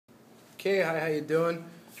Okay, hi, how you doing?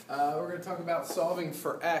 We're going to talk about solving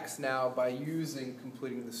for x now by using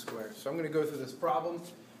completing the square. So I'm going to go through this problem.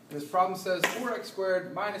 And this problem says 4x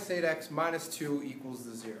squared minus 8x minus 2 equals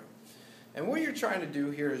the 0. And what you're trying to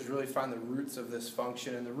do here is really find the roots of this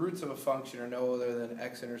function. And the roots of a function are no other than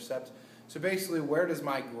x-intercepts. So basically, where does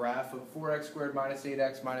my graph of 4x squared minus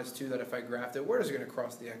 8x minus 2, that if I graphed it, where is it going to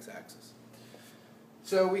cross the x-axis?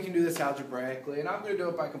 So we can do this algebraically, and I'm going to do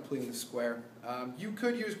it by completing the square. You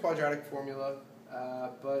could use quadratic formula,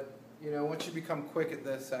 but once you become quick at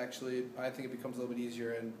this, actually, I think it becomes a little bit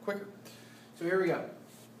easier and quicker. So here we go.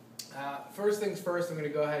 First things first, I'm going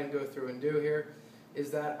to go ahead and go through and do here is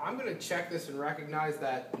that I'm going to check this and recognize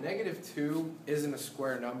that negative 2 isn't a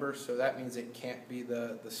square number, so that means it can't be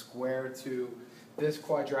the square to this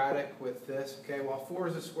quadratic with this. Okay, while 4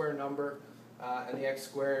 is a square number, and the x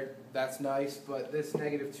squared, that's nice, but this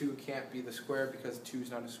negative 2 can't be the square because 2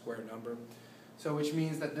 is not a square number. So which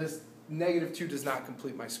means that this negative 2 does not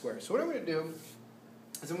complete my square. So what I'm going to do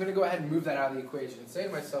is I'm going to go ahead and move that out of the equation and say to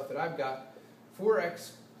myself that I've got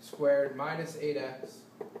 4x squared minus 8x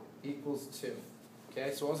equals 2.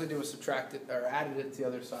 Okay, so all I did was subtract it, or added it to the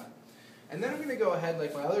other side. And then I'm going to go ahead,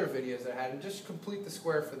 like my other videos I had, and just complete the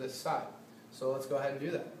square for this side. So let's go ahead and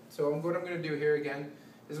do that. So what I'm going to do here again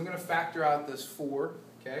is I'm going to factor out this 4,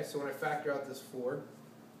 okay? So when I factor out this 4,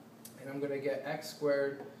 and I'm going to get x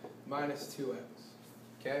squared minus 2x,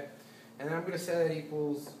 okay? And then I'm going to say that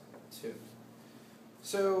equals 2.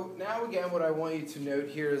 So now again, what I want you to note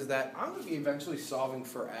here is that I'm going to be eventually solving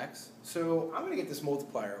for x, so I'm going to get this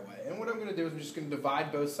multiplier away. And what I'm going to do is I'm just going to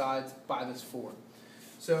divide both sides by this 4.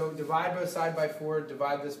 So divide both sides by 4,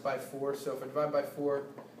 divide this by 4. So if I divide by 4,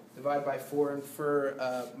 divide by 4, and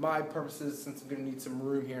for my purposes, since I'm going to need some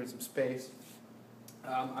room here and some space,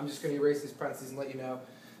 I'm just going to erase these parentheses and let you know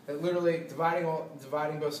that literally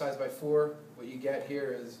dividing both sides by 4, what you get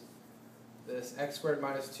here is this x squared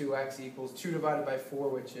minus 2x equals 2 divided by 4,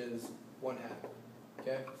 which is 1/2.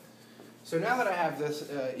 Okay? So now that I have this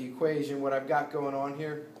equation, what I've got going on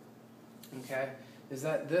here, okay, is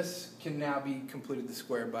that this can now be completed the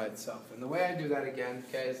square by itself. And the way I do that again,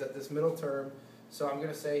 okay, is that this middle term, so I'm going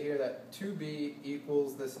to say here that 2b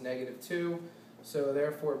equals this negative 2. So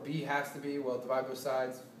therefore b has to be, well, divide both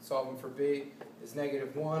sides, solving for b, is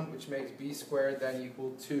negative 1, which makes b squared then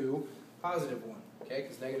equal to positive 1. Okay,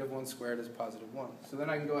 because negative 1 squared is positive 1. So then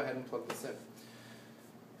I can go ahead and plug this in.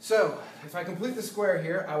 So if I complete the square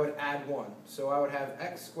here, I would add 1. So I would have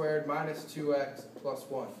x squared minus 2x plus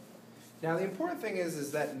 1. Now the important thing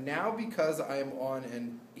is that now, because I am on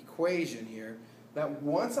an equation here, that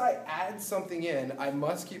once I add something in, I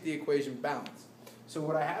must keep the equation balanced. So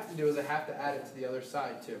what I have to do is I have to add it to the other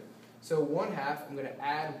side too. So 1/2, I'm going to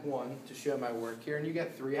add 1 to show my work here, and you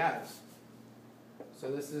get 3/2.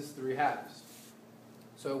 So this is 3/2.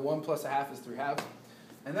 So 1 plus 1/2 is 3/2.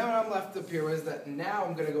 And then what I'm left up here is that now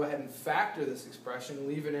I'm going to go ahead and factor this expression,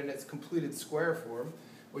 leave it in its completed square form,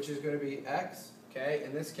 which is going to be x, okay,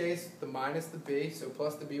 in this case the minus the b, so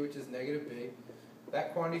plus the b, which is negative b.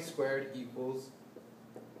 That quantity squared equals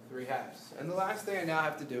 3/2. And the last thing I now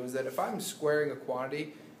have to do is that if I'm squaring a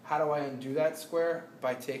quantity, how do I undo that square?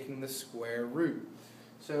 By taking the square root.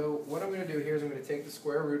 So what I'm going to do here is I'm going to take the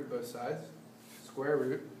square root of both sides, square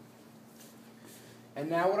root. And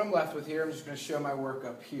now what I'm left with here, I'm just going to show my work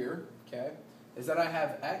up here, okay, is that I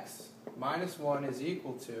have x minus 1 is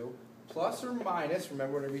equal to plus or minus,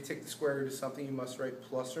 remember whenever you take the square root of something you must write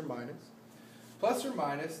plus or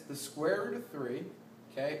minus the square root of 3,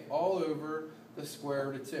 okay, all over the square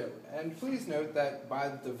root of 2. And please note that by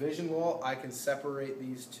the division law I can separate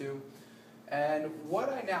these two. And what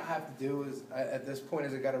I now have to do is, at this point,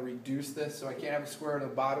 is I got to reduce this, so I can't have a square root on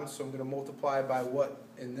the bottom, so I'm going to multiply by what,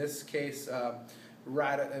 in this case,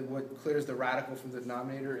 what clears the radical from the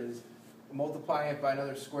denominator is multiplying it by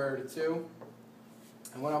another square root of 2.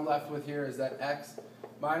 And what I'm left with here is that x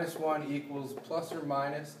minus 1 equals plus or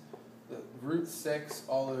minus the root 6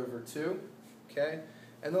 all over 2. Okay?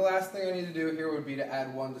 And the last thing I need to do here would be to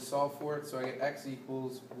add 1 to solve for it. So I get x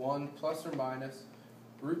equals 1 plus or minus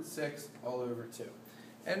root 6 all over 2.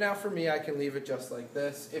 And now for me, I can leave it just like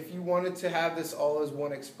this. If you wanted to have this all as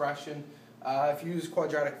one expression, if you use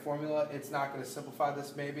quadratic formula, it's not going to simplify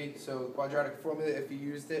this maybe. So the quadratic formula, if you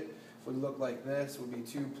used it, would look like this. Would be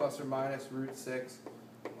 2 plus or minus root 6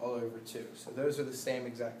 all over 2. So those are the same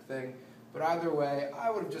exact thing. But either way,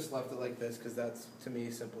 I would have just left it like this because that's, to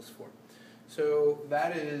me, simplest form. So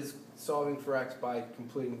that is solving for x by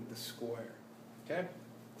completing the square. Okay?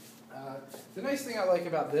 The nice thing I like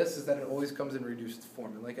about this is that it always comes in reduced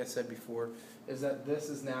form. And like I said before, is that this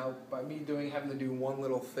is now, by me having to do one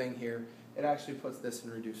little thing here, it actually puts this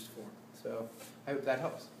in reduced form. So I hope that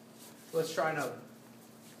helps. Let's try another.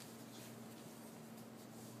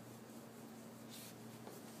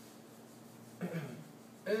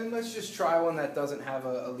 And let's just try one that doesn't have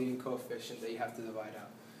a leading coefficient that you have to divide out.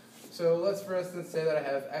 So let's, for instance, say that I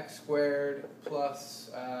have x squared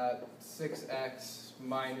plus 6x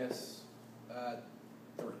minus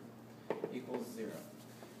 3 equals 0.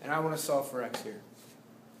 And I want to solve for x here.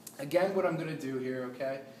 Again, what I'm going to do here,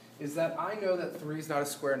 okay, is that I know that 3 is not a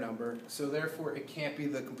square number, so therefore it can't be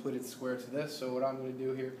the completed square to this. So what I'm going to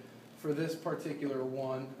do here for this particular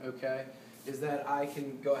one, okay, is that I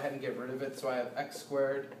can go ahead and get rid of it. So I have x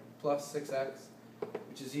squared plus 6x,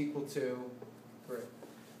 which is equal to 3.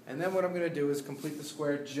 And then what I'm going to do is complete the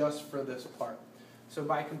square just for this part. So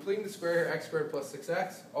by completing the square here, x squared plus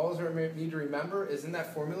 6x, all I need to remember is in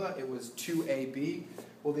that formula it was 2ab.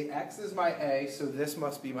 Well, the x is my a, so this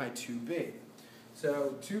must be my 2b.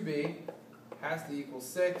 So 2b has to equal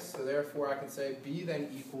 6, so therefore I can say b then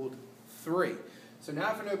equaled 3. So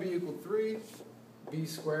now if I know b equaled 3, b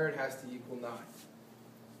squared has to equal 9.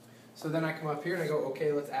 So then I come up here and I go,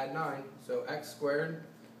 okay, let's add 9. So x squared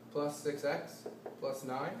plus 6x plus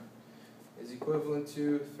 9 is equivalent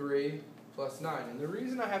to 3 plus 9. And the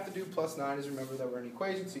reason I have to do plus 9 is remember that we're in an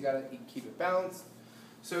equation, so you got to keep it balanced.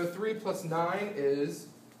 So 3 plus 9 is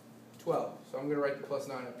 12. So I'm going to write the plus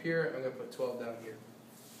 9 up here. I'm going to put 12 down here.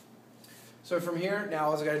 So from here, now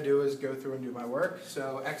all I got to do is go through and do my work.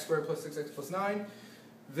 So x squared plus 6x plus 9.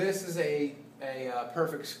 This is a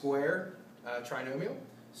perfect square trinomial.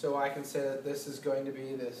 So I can say that this is going to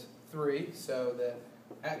be this 3. So that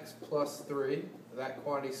x plus 3, that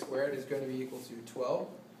quantity squared, is going to be equal to 12.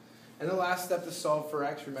 And the last step to solve for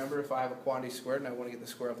x, remember, if I have a quantity squared and I want to get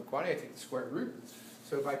the square of the quantity, I take the square root.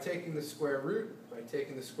 So by taking the square root,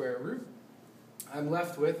 I'm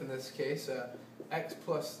left with, in this case, x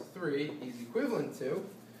plus 3 is equivalent to,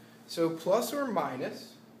 so plus or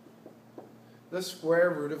minus the square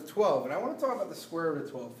root of 12. And I want to talk about the square root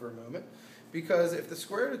of 12 for a moment, because if the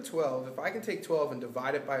square root of 12, if I can take 12 and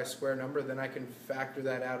divide it by a square number, then I can factor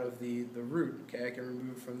that out of the root. Okay, I can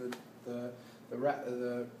remove from the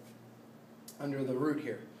under the root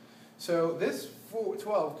here. So this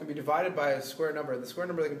 12 can be divided by a square number. The square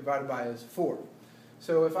number that can be divided by is 4.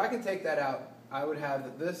 So if I can take that out, I would have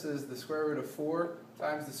that this is the square root of 4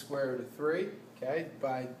 times the square root of 3, okay,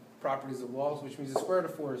 by properties of laws, which means the square root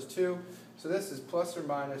of 4 is 2. So this is plus or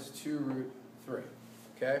minus 2 root 3,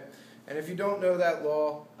 okay? And if you don't know that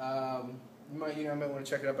law, you might want to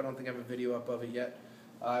check it up. I don't think I have a video up of it yet.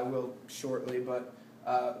 I will shortly, but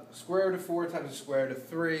square root of 4 times the square root of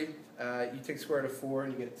 3, you take square root of 4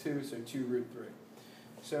 and you get 2, so 2 root 3.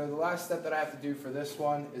 So the last step that I have to do for this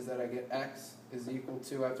one is that I get x is equal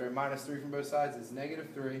to, after I minus 3 from both sides, is negative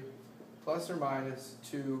 3 plus or minus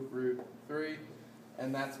 2 root 3,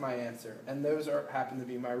 and that's my answer. And those happen to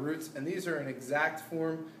be my roots, and these are in exact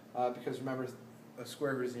form because remember, a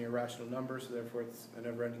square root is an irrational number, so therefore it's a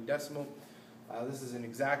never-ending decimal. This is an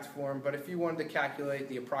exact form, but if you wanted to calculate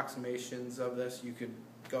the approximations of this, you could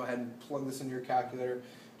go ahead and plug this into your calculator.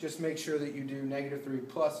 Just make sure that you do negative 3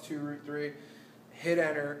 plus 2 root 3, hit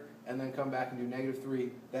enter, and then come back and do negative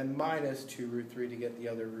 3, then minus 2 root 3 to get the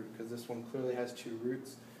other root, because this one clearly has 2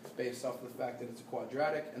 roots based off of the fact that it's a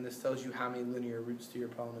quadratic, and this tells you how many linear roots to your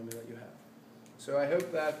polynomial that you have. So I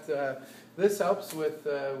hope that this helps with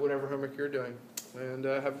whatever homework you're doing, and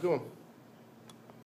have a good one.